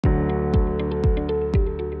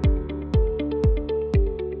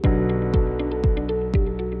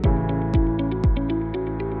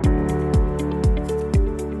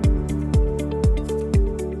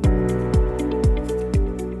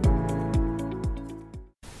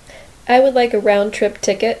I would like a round-trip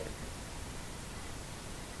ticket.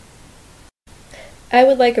 I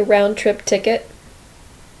would like a round-trip ticket.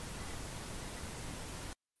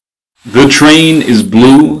 The train is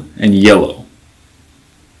blue and yellow.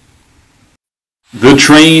 The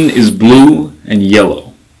train is blue and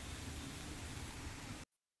yellow.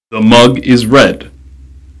 The mug is red.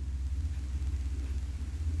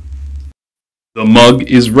 The mug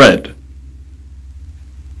is red.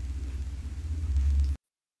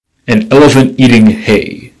 An elephant eating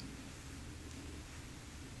hay.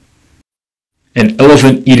 An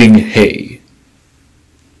elephant eating hay.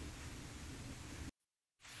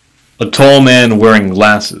 A tall man wearing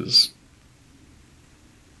glasses.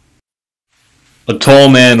 A tall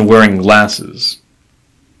man wearing glasses.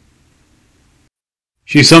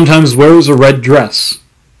 She sometimes wears a red dress.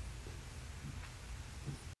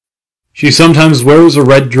 She sometimes wears a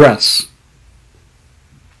red dress.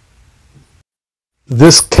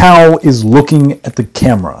 This cow is looking at the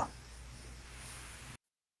camera.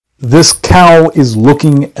 This cow is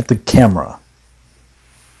looking at the camera.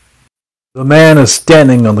 The man is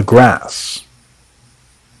standing on the grass.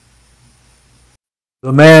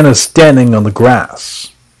 The man is standing on the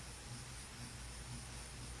grass.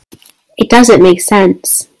 It doesn't make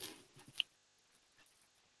sense.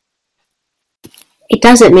 It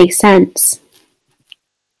doesn't make sense.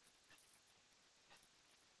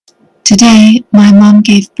 Today, my mom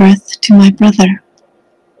gave birth to my brother.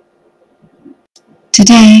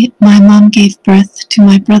 Today, my mom gave birth to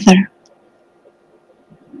my brother.